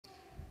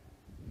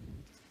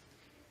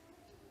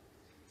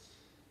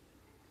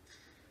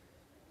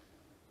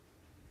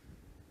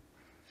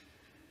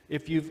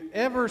If you've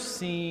ever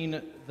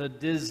seen the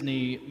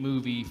Disney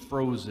movie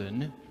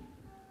Frozen,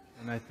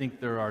 and I think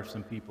there are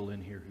some people in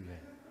here who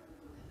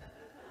have,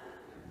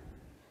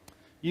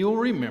 you'll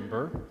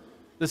remember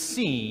the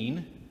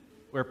scene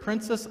where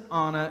Princess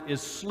Anna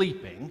is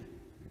sleeping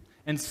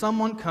and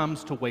someone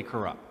comes to wake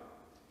her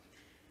up.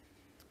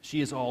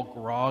 She is all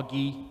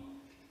groggy,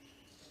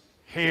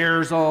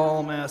 hair's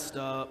all messed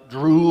up,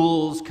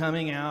 drool's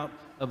coming out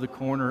of the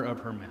corner of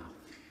her mouth.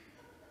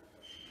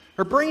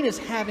 Her brain is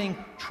having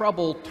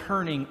trouble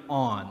turning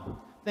on.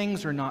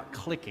 Things are not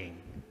clicking.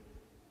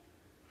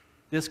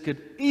 This could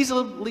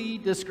easily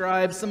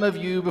describe some of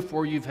you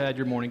before you've had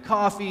your morning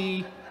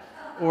coffee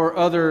or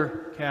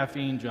other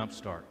caffeine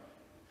jumpstart.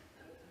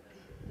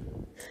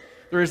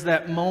 There is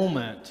that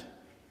moment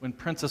when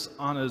Princess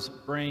Anna's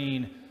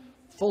brain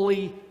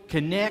fully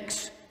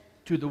connects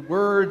to the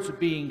words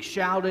being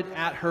shouted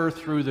at her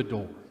through the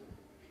door.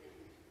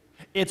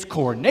 It's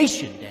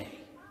Coronation Day.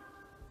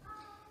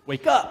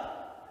 Wake up.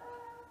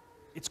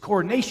 It's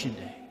Coronation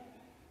Day.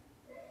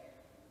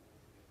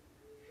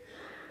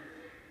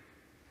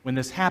 When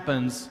this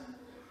happens,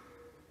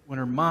 when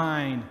her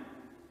mind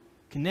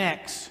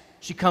connects,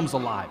 she comes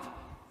alive.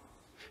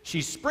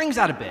 She springs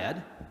out of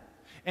bed,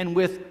 and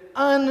with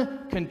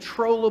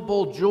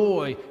uncontrollable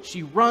joy,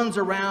 she runs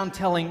around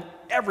telling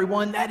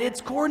everyone that it's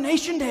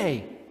Coronation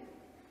Day.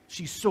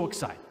 She's so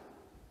excited.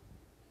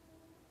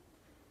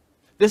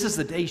 This is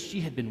the day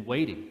she had been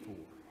waiting for.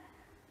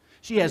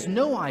 She has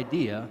no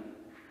idea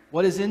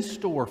what is in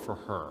store for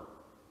her.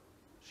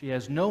 She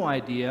has no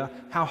idea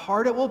how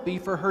hard it will be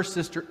for her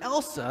sister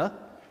Elsa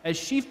as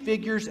she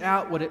figures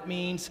out what it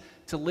means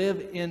to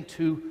live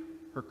into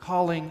her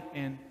calling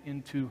and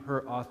into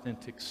her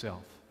authentic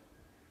self.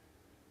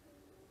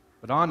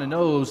 But Anna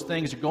knows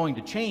things are going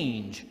to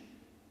change,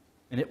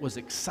 and it was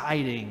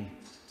exciting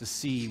to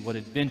see what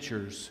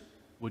adventures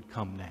would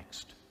come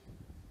next.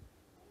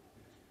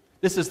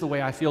 This is the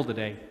way I feel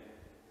today.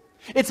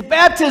 It's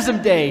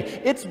baptism day.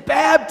 It's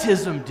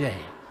baptism day.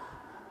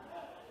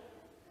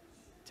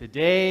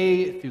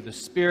 Today, through the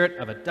spirit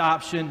of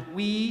adoption,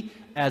 we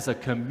as a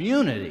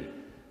community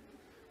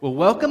will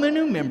welcome a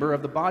new member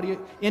of the body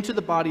into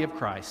the body of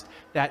Christ,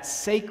 that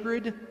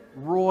sacred,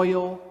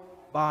 royal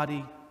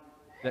body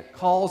that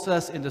calls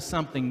us into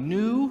something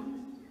new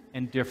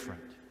and different.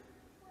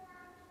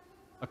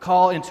 A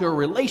call into a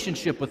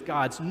relationship with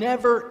God's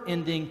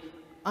never-ending,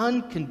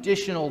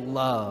 unconditional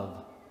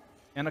love,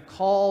 and a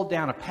call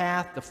down a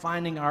path to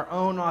finding our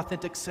own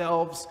authentic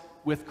selves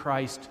with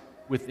Christ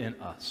within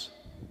us.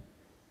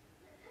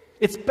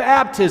 It's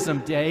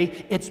baptism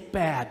day. It's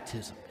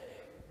baptism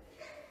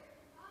day.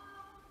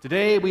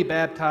 Today we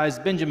baptize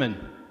Benjamin.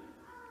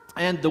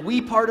 And the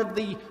we part of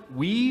the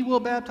we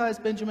will baptize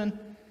Benjamin,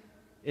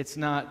 it's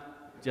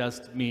not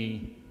just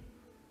me,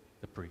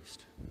 the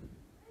priest.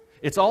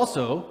 It's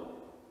also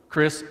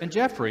Chris and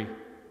Jeffrey,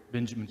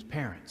 Benjamin's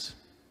parents.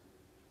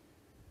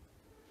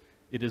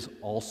 It is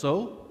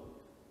also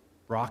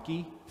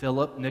Rocky,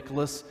 Philip,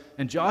 Nicholas,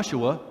 and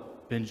Joshua,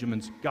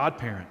 Benjamin's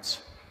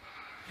godparents.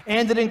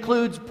 And it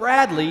includes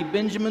Bradley,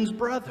 Benjamin's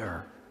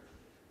brother.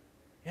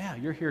 Yeah,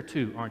 you're here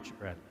too, aren't you,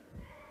 Bradley?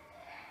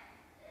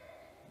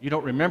 You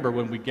don't remember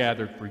when we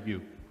gathered for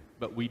you,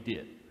 but we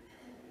did.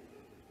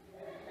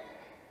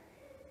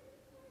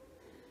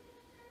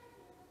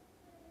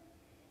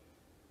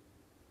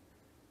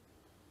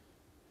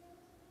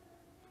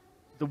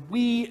 The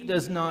we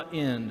does not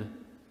end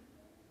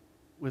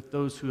with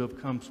those who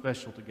have come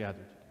special to gather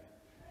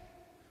today.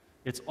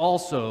 It's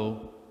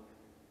also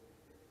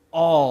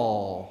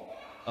all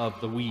of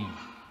the we.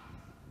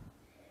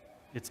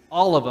 It's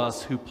all of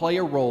us who play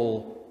a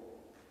role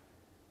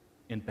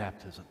in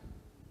baptism.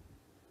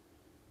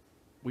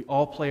 We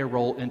all play a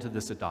role into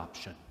this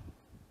adoption.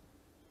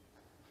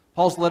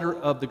 Paul's letter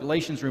of the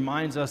Galatians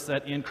reminds us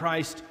that in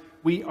Christ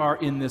we are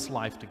in this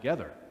life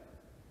together.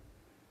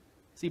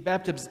 See,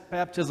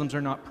 baptisms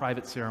are not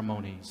private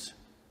ceremonies,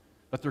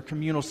 but they're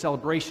communal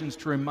celebrations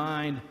to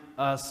remind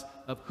us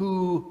of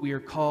who we are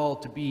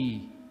called to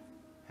be,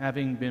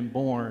 having been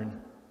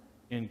born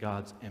in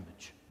God's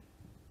image.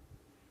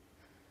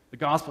 The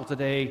gospel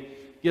today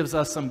gives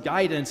us some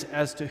guidance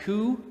as to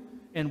who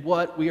and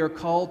what we are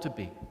called to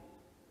be.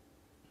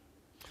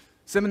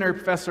 Seminary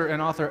professor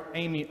and author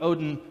Amy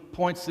Oden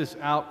points this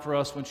out for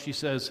us when she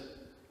says,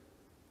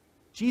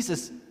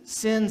 Jesus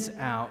sends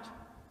out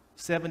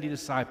 70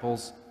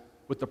 disciples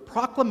with the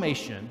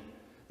proclamation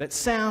that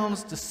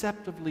sounds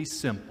deceptively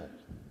simple.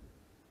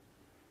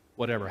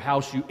 Whatever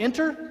house you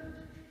enter,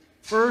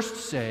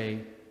 first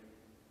say,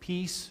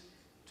 peace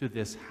to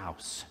this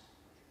house.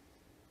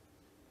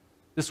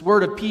 This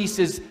word of peace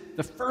is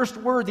the first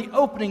word, the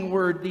opening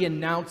word, the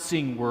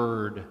announcing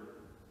word.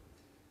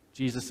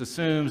 Jesus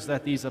assumes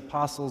that these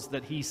apostles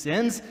that he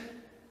sends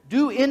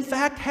do in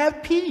fact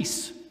have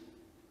peace.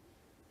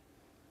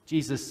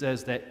 Jesus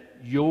says that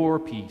your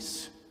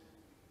peace,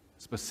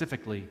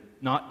 specifically,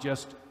 not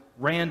just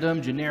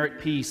random generic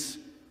peace,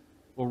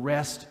 will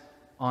rest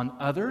on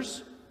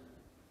others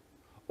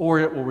or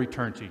it will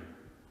return to you.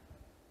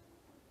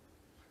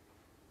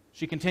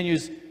 She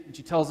continues,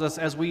 she tells us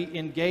as we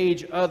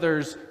engage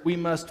others, we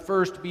must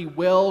first be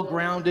well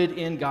grounded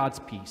in God's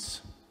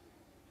peace,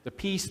 the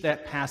peace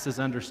that passes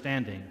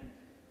understanding.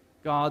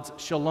 God's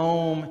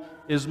shalom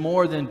is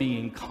more than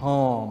being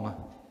calm.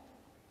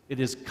 It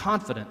is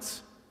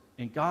confidence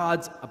in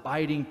God's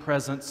abiding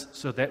presence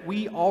so that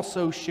we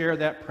also share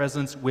that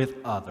presence with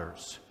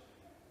others.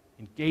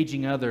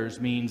 Engaging others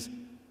means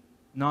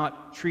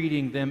not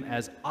treating them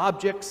as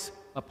objects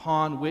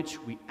upon which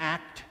we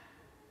act,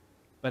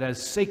 but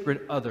as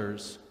sacred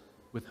others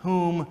with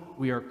whom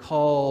we are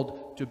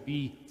called to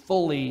be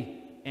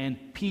fully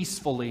and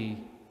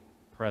peacefully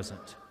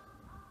present.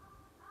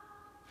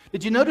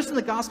 Did you notice in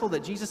the gospel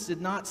that Jesus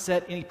did not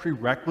set any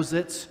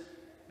prerequisites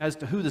as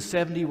to who the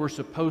 70 were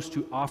supposed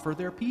to offer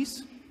their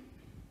peace?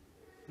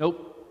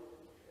 Nope.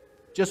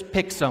 Just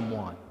pick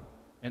someone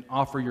and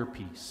offer your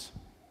peace.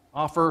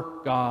 Offer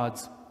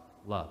God's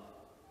love.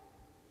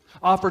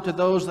 Offer to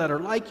those that are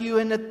like you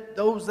and to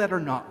those that are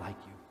not like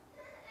you.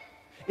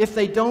 If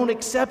they don't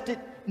accept it,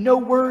 no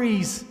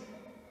worries.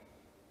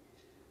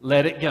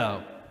 Let it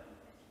go.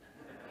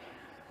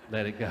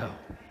 Let it go.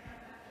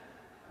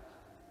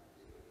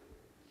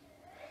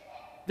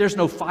 There's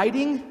no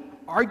fighting,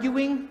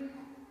 arguing,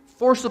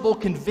 forcible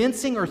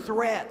convincing, or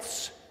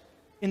threats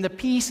in the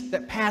peace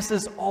that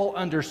passes all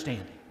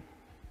understanding.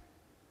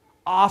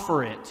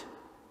 Offer it.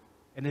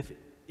 And if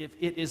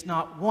it is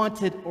not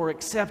wanted or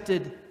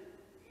accepted,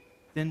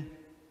 then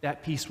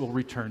that peace will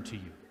return to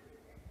you.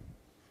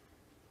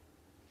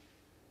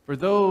 For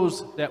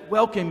those that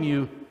welcome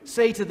you,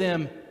 say to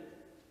them,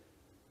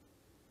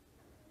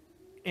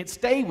 and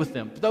stay with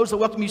them. For those that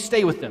welcome you,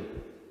 stay with them.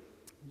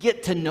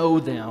 Get to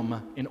know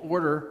them in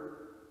order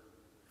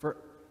for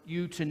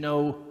you to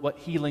know what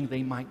healing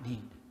they might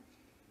need.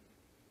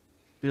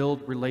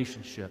 Build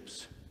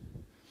relationships.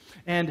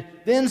 And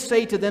then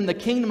say to them, the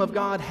kingdom of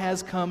God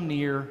has come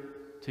near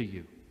to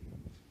you.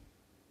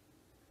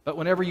 But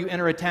whenever you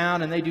enter a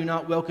town and they do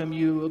not welcome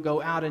you,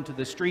 go out into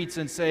the streets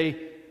and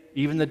say,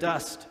 even the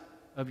dust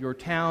of your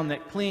town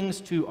that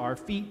clings to our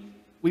feet,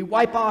 we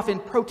wipe off in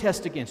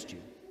protest against you.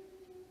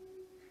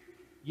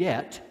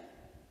 Yet,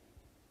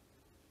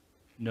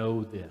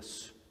 know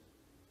this.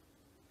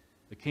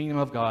 The kingdom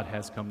of God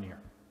has come near.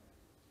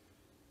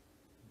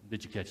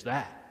 Did you catch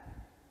that?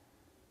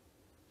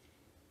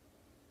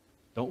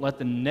 Don't let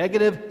the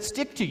negative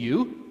stick to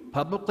you.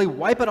 Publicly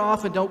wipe it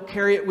off and don't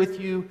carry it with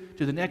you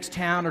to the next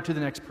town or to the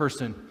next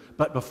person.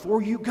 But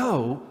before you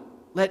go,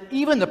 let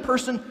even the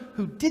person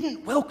who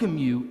didn't welcome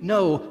you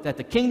know that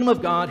the kingdom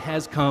of God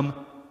has come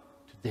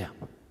to them.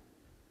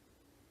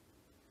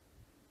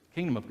 The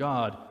kingdom of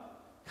God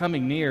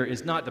coming near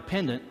is not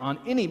dependent on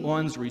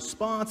anyone's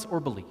response or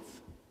belief.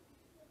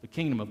 The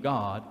kingdom of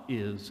God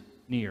is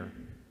near.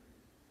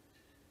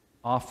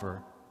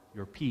 Offer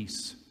your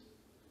peace.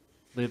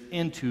 Live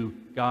into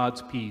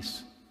God's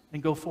peace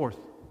and go forth.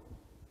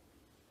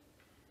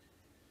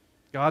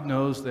 God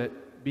knows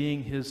that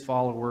being His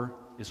follower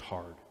is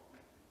hard.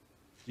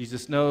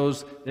 Jesus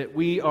knows that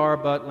we are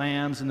but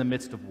lambs in the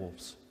midst of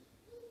wolves.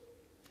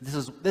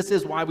 This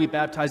is why we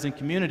baptize in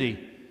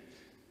community.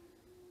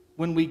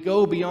 When we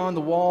go beyond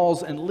the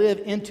walls and live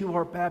into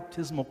our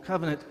baptismal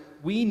covenant,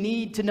 we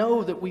need to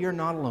know that we are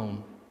not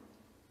alone.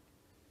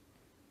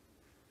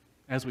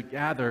 As we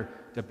gather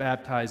to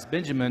baptize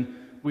Benjamin,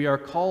 we are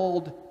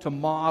called to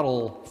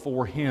model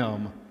for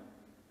him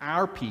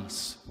our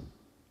peace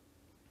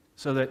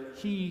so that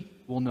he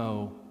will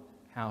know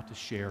how to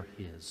share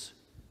his.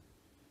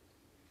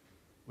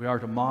 We are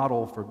to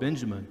model for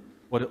Benjamin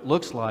what it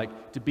looks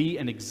like to be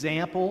an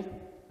example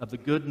of the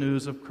good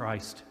news of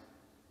Christ.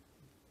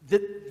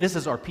 This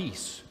is our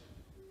peace.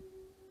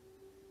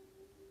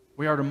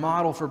 We are to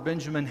model for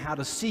Benjamin how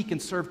to seek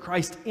and serve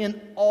Christ in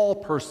all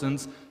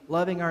persons,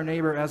 loving our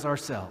neighbor as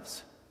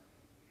ourselves.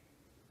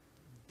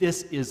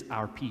 This is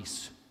our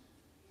peace.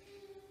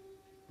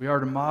 We are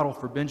to model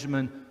for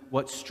Benjamin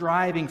what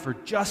striving for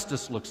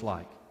justice looks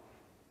like.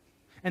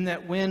 And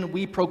that when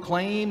we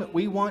proclaim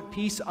we want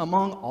peace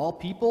among all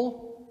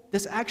people,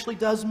 this actually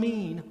does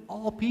mean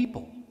all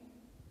people.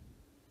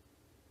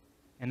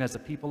 And as a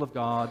people of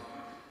God,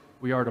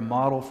 we are to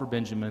model for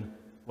Benjamin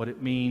what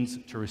it means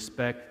to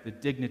respect the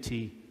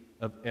dignity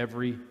of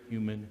every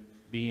human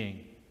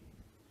being.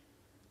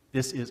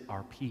 This is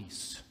our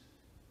peace.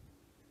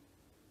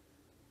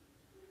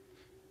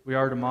 We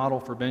are to model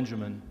for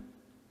Benjamin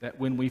that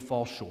when we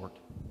fall short,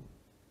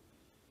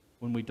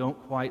 when we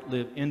don't quite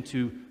live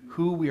into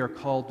who we are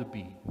called to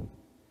be,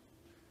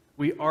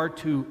 we are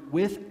to,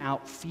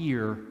 without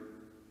fear,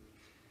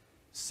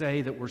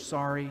 say that we're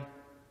sorry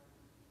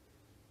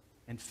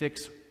and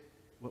fix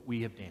what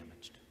we have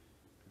damaged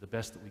to the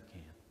best that we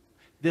can.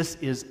 This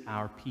is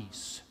our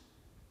peace.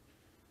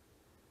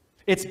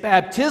 It's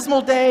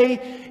baptismal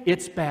day.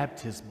 It's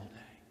baptismal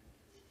day.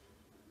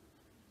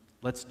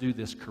 Let's do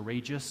this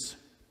courageous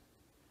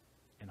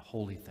and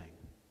holy thing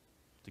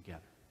together.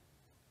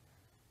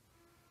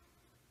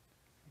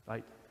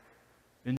 Invite